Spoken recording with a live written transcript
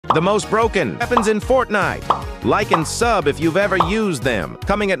The most broken weapons in Fortnite. Like and sub if you've ever used them.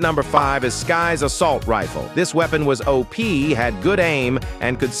 Coming at number 5 is Sky's assault rifle. This weapon was OP, had good aim,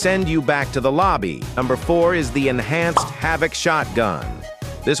 and could send you back to the lobby. Number 4 is the enhanced Havoc shotgun.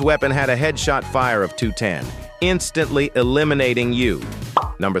 This weapon had a headshot fire of 210, instantly eliminating you.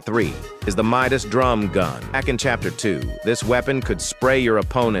 Number 3 is the Midas drum gun. Back in Chapter 2, this weapon could spray your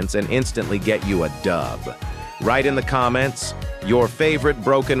opponents and instantly get you a dub. Write in the comments your favorite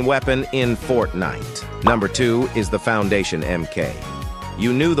broken weapon in Fortnite. Number 2 is the Foundation MK.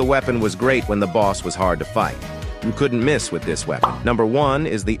 You knew the weapon was great when the boss was hard to fight. You couldn't miss with this weapon. Number 1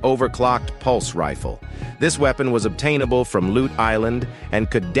 is the overclocked pulse rifle. This weapon was obtainable from Loot Island and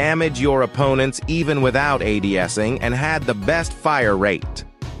could damage your opponents even without ADSing and had the best fire rate.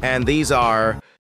 And these are